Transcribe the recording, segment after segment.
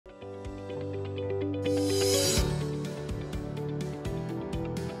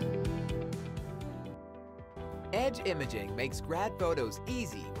Edge Imaging makes grad photos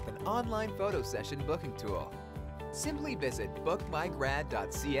easy with an online photo session booking tool. Simply visit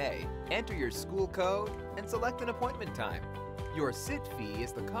bookmygrad.ca, enter your school code, and select an appointment time. Your sit fee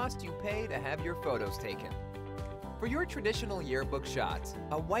is the cost you pay to have your photos taken. For your traditional yearbook shots,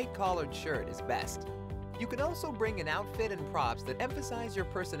 a white collared shirt is best. You can also bring an outfit and props that emphasize your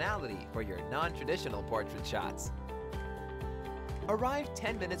personality for your non-traditional portrait shots. Arrive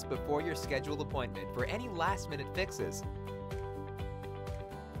 10 minutes before your scheduled appointment for any last-minute fixes.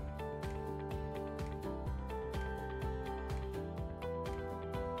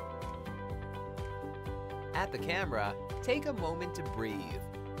 At the camera, take a moment to breathe.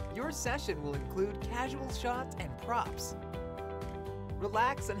 Your session will include casual shots and props.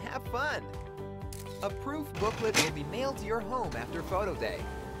 Relax and have fun. A proof booklet will be mailed to your home after photo day.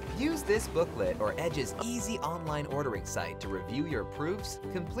 Use this booklet or Edge's easy online ordering site to review your proofs,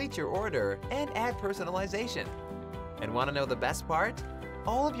 complete your order, and add personalization. And want to know the best part?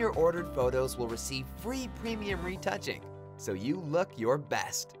 All of your ordered photos will receive free premium retouching, so you look your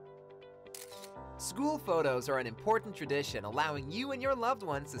best. School photos are an important tradition allowing you and your loved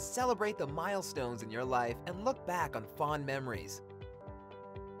ones to celebrate the milestones in your life and look back on fond memories.